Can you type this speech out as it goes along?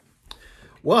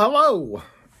Well, hello.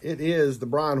 It is the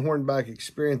Brian Hornback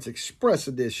Experience Express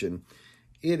Edition.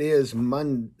 It is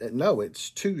Monday. No, it's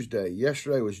Tuesday.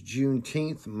 Yesterday was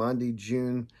Juneteenth. Monday,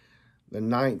 June the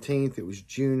 19th. It was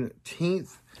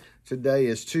Juneteenth. Today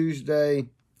is Tuesday,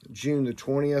 June the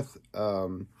 20th.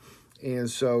 And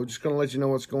so just going to let you know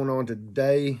what's going on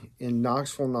today in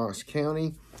Knoxville, Knox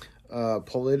County.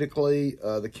 Politically,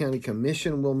 the county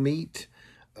commission will meet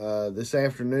this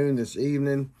afternoon, this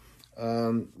evening.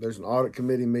 There's an audit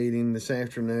committee meeting this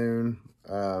afternoon.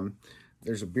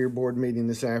 There's a beer board meeting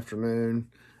this afternoon.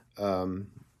 And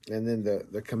then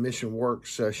the commission work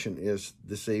session is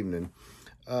this evening.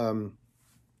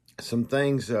 Some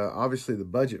things, obviously the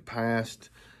budget passed,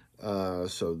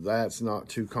 so that's not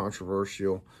too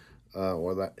controversial.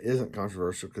 Well, that isn't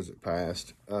controversial because it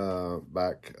passed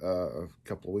back a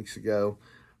couple of weeks ago.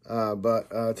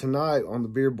 But tonight on the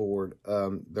beer board,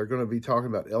 they're going to be talking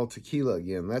about El Tequila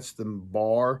again. That's the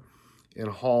bar in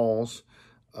Halls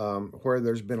where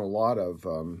there's been a lot of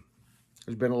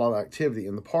activity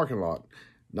in the parking lot,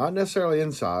 not necessarily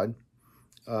inside.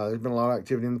 There's been a lot of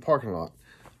activity in the parking lot,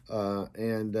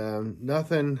 and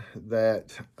nothing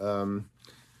that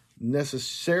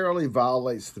necessarily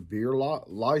violates the beer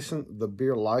license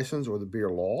or the beer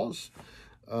laws.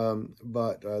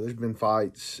 But there's been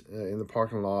fights in the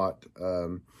parking lot,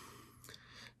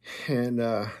 and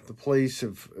the police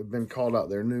have been called out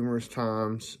there numerous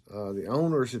times. The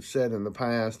owners have said in the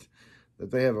past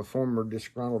that they have a former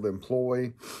disgruntled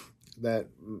employee that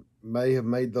may have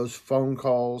made those phone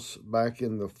calls back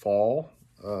in the fall.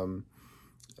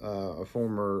 A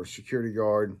former security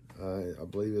guard, I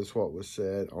believe is what was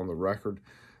said on the record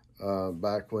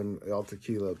back when El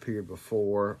Tequila appeared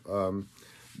before.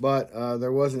 But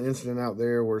there was an incident out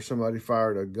there where somebody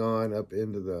fired a gun up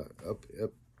into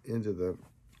the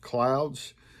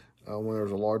clouds when there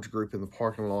was a large group in the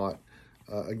parking lot.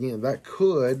 Again, that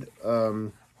could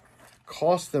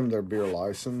cost them their beer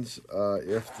license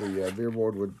if the beer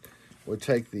board would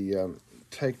take the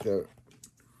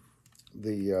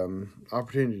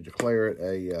opportunity to declare it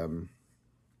a.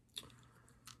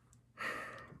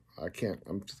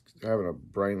 I'm having a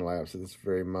brain lapse at this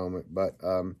very moment, but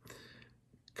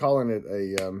calling it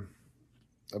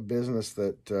a business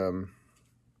that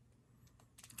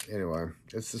anyway,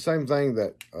 it's the same thing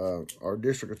that our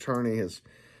district attorney has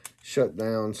shut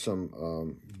down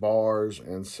some bars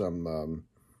and some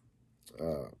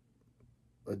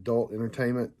adult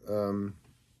entertainment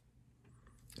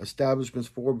establishments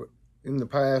for, but in the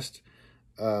past,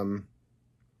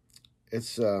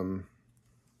 it's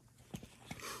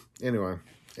anyway,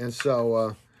 and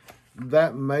so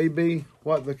that may be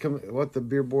what the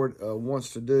beer board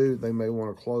wants to do. They may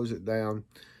want to close it down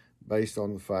based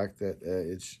on the fact that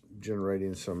it's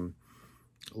generating some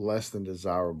less than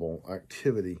desirable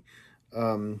activity,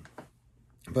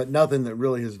 but nothing that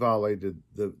really has violated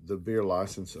the beer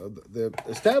license. The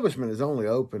establishment is only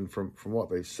open from what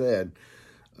they've said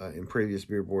in previous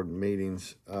beer board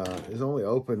meetings. Is only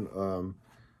open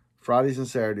Fridays and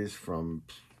Saturdays from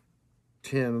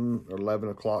 10 or 11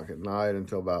 o'clock at night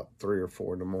until about 3 or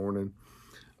 4 in the morning.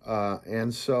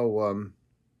 And so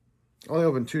only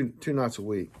open two nights a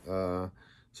week.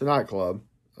 It's a nightclub.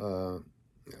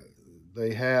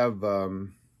 They have, I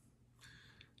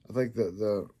think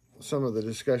some of the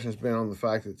discussion has been on the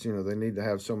fact that, they need to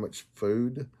have so much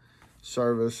food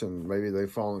service, and maybe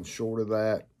they've fallen short of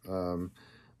that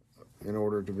in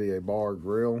order to be a bar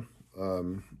grill.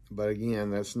 But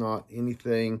again, that's not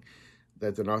anything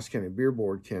that the Knox County Beer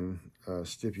Board can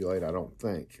stipulate, I don't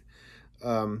think.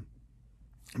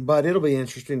 But it'll be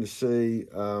interesting to see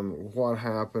what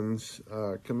happens.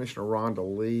 Commissioner Rhonda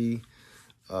Lee,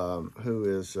 who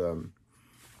is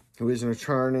an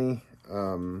attorney,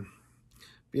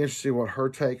 be interested to see what her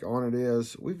take on it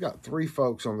is. We've got 3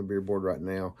 folks on the beer board right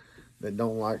now that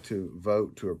don't like to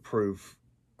vote to approve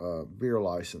beer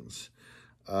license.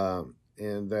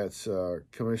 And that's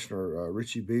Commissioner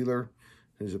Richie Beeler,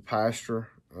 who's a pastor,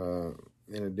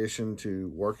 in addition to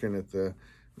working at the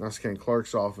Knox County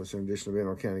Clerk's office, in addition to being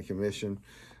on County Commission.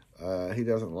 He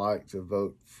doesn't like to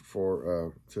vote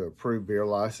to approve beer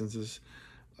licenses.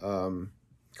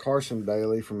 Carson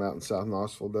Daly from out in South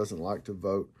Knoxville doesn't like to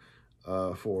vote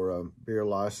for beer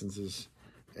licenses.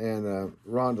 And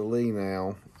Rhonda Lee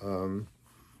now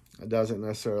doesn't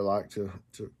necessarily like to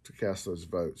cast those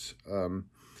votes.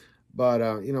 But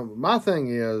my thing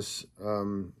is,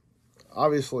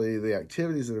 obviously, the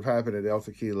activities that have happened at El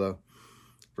Tequila,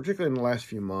 particularly in the last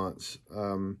few months,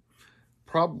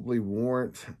 probably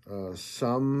warrant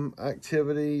some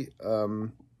activity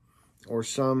or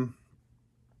some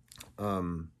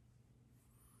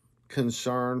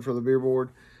concern for the beer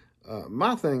board.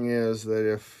 My thing is that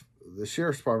if the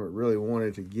sheriff's department really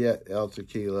wanted to get El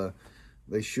Tequila,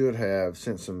 they should have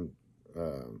sent some.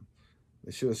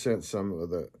 They should have sent some of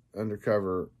the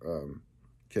undercover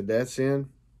cadets in.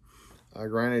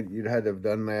 Granted, you'd had to have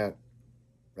done that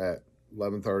at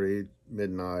 11:30,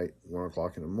 midnight, 1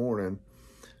 o'clock in the morning.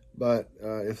 But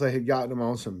if they had gotten them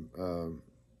on some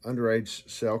underage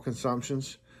cell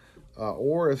consumptions,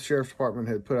 or if the sheriff's department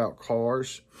had put out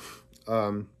cars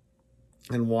and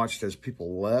watched as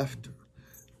people left,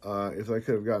 if they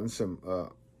could have gotten some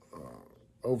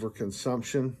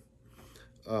overconsumption,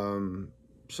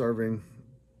 serving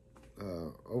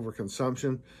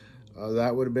overconsumption,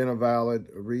 that would have been a valid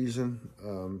reason.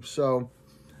 So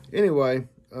anyway,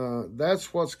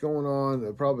 that's what's going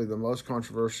on. Probably the most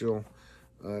controversial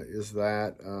is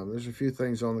that. There's a few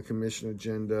things on the commission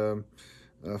agenda.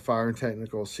 Fire and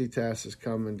technical, CTAS is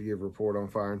coming to give a report on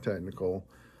fire and technical,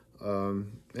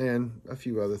 and a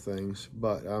few other things.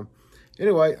 But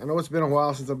anyway, I know it's been a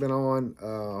while since I've been on.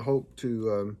 I hope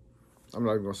to, I'm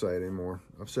not even going to say it anymore.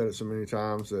 I've said it so many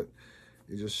times that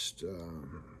it just,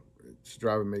 it's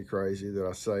driving me crazy that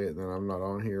I say it and then I'm not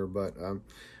on here. But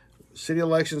city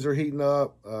elections are heating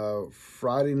up.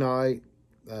 Friday night,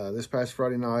 this past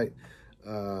Friday night,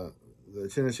 the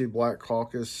Tennessee Black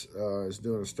Caucus is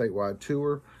doing a statewide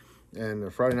tour,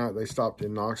 and Friday night they stopped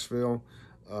in Knoxville,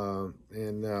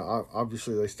 and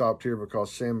obviously they stopped here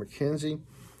because Sam McKenzie,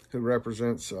 who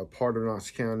represents part of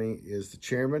Knox County, is the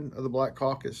chairman of the Black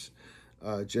Caucus.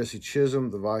 Jesse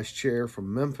Chisholm, the vice chair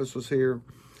from Memphis, was here.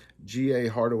 G.A.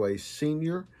 Hardaway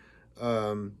Sr.,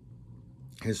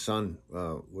 his son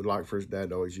would like for his dad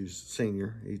to always use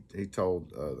senior, he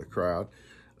told the crowd,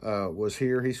 was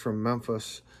here. He's from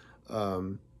Memphis.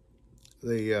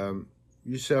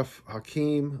 Yusef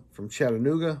Hakeem from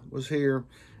Chattanooga was here,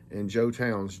 and Joe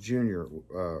Towns Jr.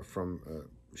 From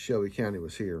Shelby County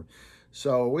was here.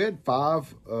 So we had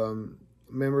 5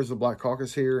 members of the Black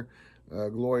Caucus here.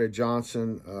 Gloria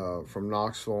Johnson from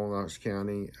Knoxville, Knox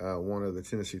County, one of the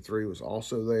Tennessee 3, was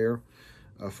also there.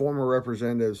 Former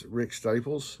Representatives Rick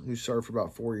Staples, who served for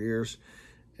about 4 years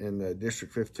in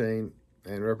District 15,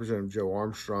 and Representative Joe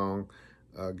Armstrong,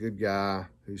 a good guy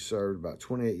who served about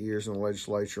 28 years in the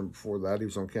legislature, and before that he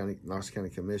was on Knox County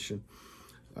Commission.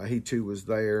 He too was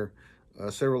there.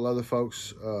 Several other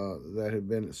folks that had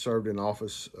been served in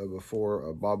office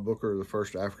before. Bob Booker, the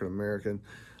first African American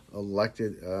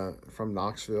elected from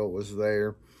Knoxville, was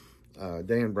there.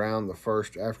 Dan Brown, the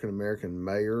first African American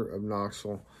mayor of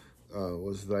Knoxville,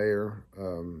 was there.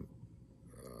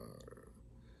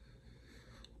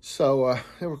 So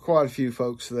there were quite a few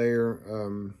folks there.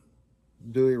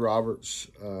 Dewey Roberts,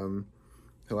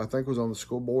 who I think was on the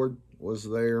school board, was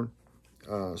there.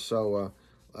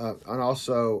 And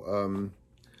also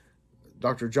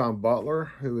Dr. John Butler,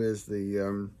 who is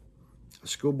the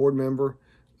school board member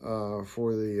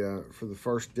for the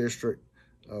first district,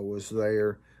 was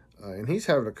there. And he's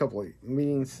having a couple of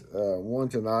meetings, one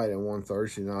tonight and one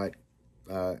Thursday night,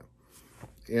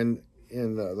 in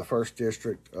the first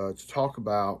district, to talk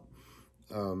about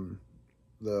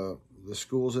the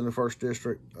schools in the first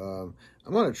district. I'm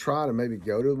going to try to maybe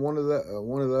go to one of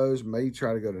those. Maybe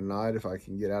try to go tonight if I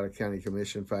can get out of county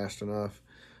commission fast enough,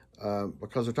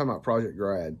 because they're talking about Project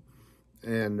Grad.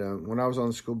 And when I was on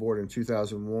the school board in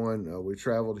 2001, we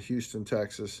traveled to Houston,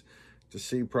 Texas, to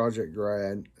see Project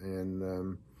Grad,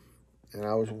 and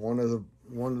I was one of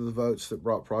the votes that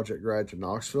brought Project Grad to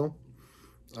Knoxville.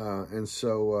 And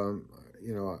so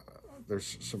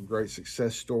there's some great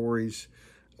success stories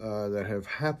that have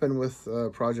happened with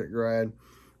Project Grad.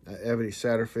 Evity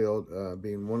Satterfield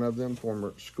being one of them,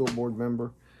 former school board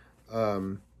member,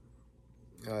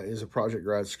 is a Project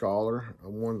Grad scholar,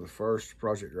 one of the first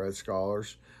Project Grad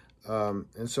scholars.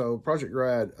 And so Project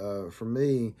Grad, for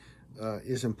me,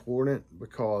 is important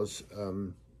because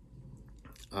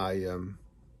I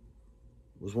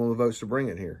was one of the votes to bring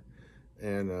it here.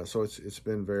 And so it's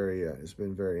been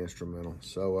very instrumental.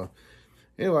 So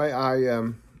anyway,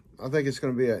 I think it's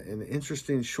going to be an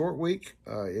interesting short week.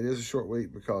 It is a short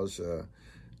week because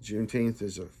Juneteenth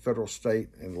is a federal, state,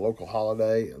 and local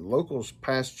holiday. And locals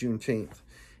passed Juneteenth.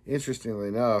 Interestingly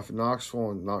enough,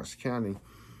 Knoxville and Knox County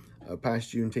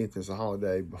passed Juneteenth as a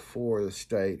holiday before the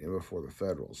state and before the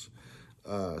federals.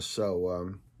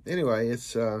 Anyway,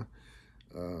 it's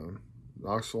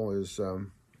Knoxville is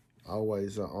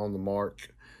always on the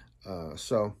mark.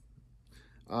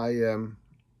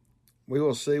 We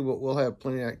will see. We'll have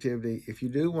plenty of activity. If you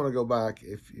do want to go back,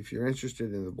 if you're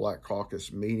interested in the Black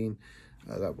Caucus meeting,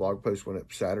 that blog post went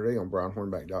up Saturday on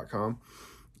brownhornback.com,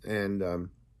 and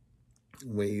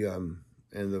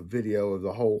and the video of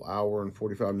the whole hour and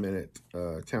 45-minute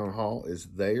town hall is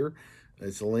there.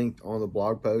 It's linked on the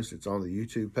blog post. It's on the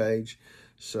YouTube page.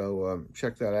 So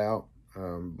check that out.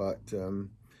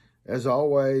 As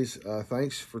always,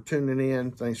 thanks for tuning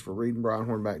in. Thanks for reading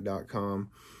BrianHornback.com.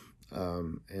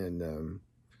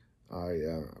 I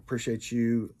appreciate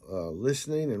you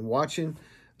listening and watching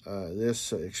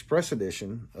this express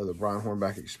edition of the Brian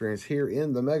Hornback Experience here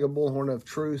in the Mega Bullhorn of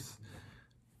Truth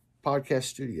podcast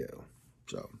studio.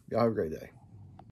 So y'all have a great day.